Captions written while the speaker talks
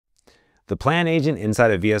The plan agent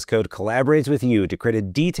inside of VS Code collaborates with you to create a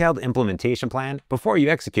detailed implementation plan before you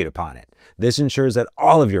execute upon it. This ensures that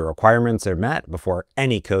all of your requirements are met before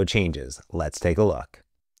any code changes. Let's take a look.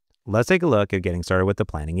 Let's take a look at getting started with the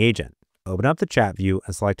planning agent. Open up the chat view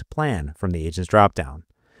and select Plan from the agent's dropdown.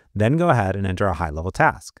 Then go ahead and enter a high-level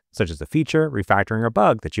task, such as a feature, refactoring, or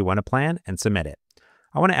bug that you want to plan, and submit it.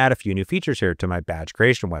 I want to add a few new features here to my badge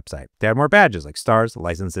creation website to add more badges like stars,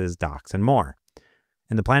 licenses, docs, and more.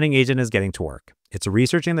 And the planning agent is getting to work. It's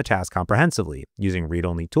researching the task comprehensively using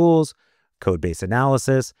read-only tools, code-based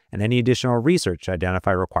analysis, and any additional research to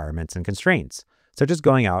identify requirements and constraints, such as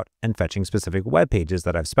going out and fetching specific web pages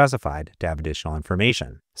that I've specified to have additional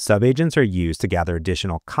information. Subagents are used to gather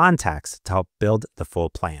additional context to help build the full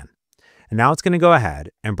plan. And now it's going to go ahead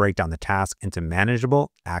and break down the task into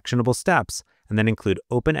manageable, actionable steps, and then include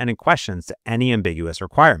open-ended questions to any ambiguous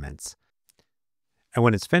requirements. And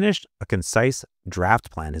when it's finished, a concise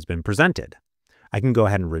draft plan has been presented. I can go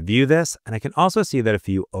ahead and review this, and I can also see that a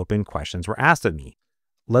few open questions were asked of me.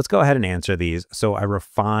 Let's go ahead and answer these so I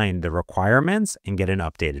refine the requirements and get an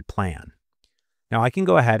updated plan. Now I can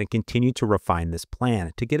go ahead and continue to refine this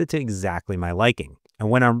plan to get it to exactly my liking. And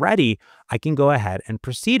when I'm ready, I can go ahead and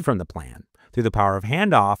proceed from the plan. Through the power of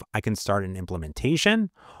handoff, I can start an implementation,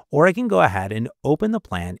 or I can go ahead and open the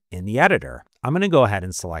plan in the editor. I'm going to go ahead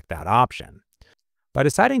and select that option. By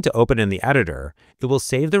deciding to open in the editor, it will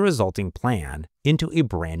save the resulting plan into a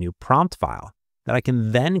brand new prompt file that I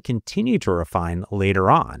can then continue to refine later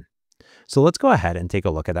on. So let's go ahead and take a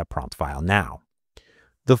look at that prompt file now.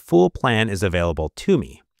 The full plan is available to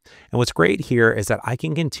me. And what's great here is that I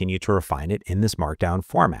can continue to refine it in this markdown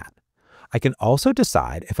format. I can also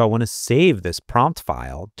decide if I want to save this prompt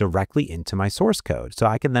file directly into my source code so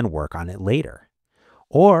I can then work on it later.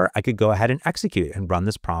 Or I could go ahead and execute and run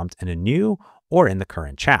this prompt in a new or in the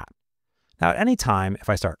current chat. Now, at any time, if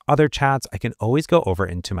I start other chats, I can always go over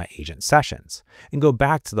into my agent sessions and go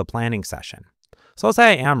back to the planning session. So let's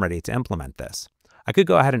say I am ready to implement this. I could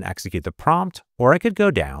go ahead and execute the prompt, or I could go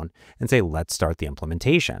down and say, let's start the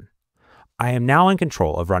implementation. I am now in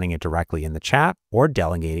control of running it directly in the chat or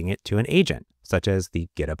delegating it to an agent, such as the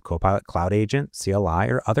GitHub Copilot Cloud Agent, CLI,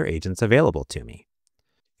 or other agents available to me.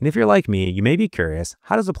 And if you're like me, you may be curious,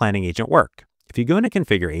 how does a planning agent work? If you go into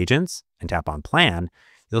Configure Agents and tap on Plan,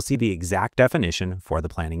 you'll see the exact definition for the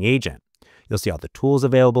planning agent. You'll see all the tools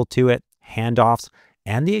available to it, handoffs,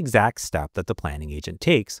 and the exact step that the planning agent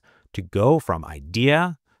takes to go from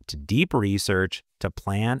idea to deep research to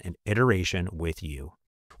plan and iteration with you.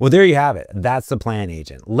 Well, there you have it. That's the plan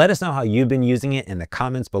agent. Let us know how you've been using it in the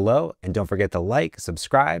comments below, and don't forget to like,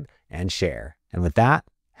 subscribe, and share. And with that,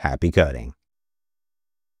 happy coding.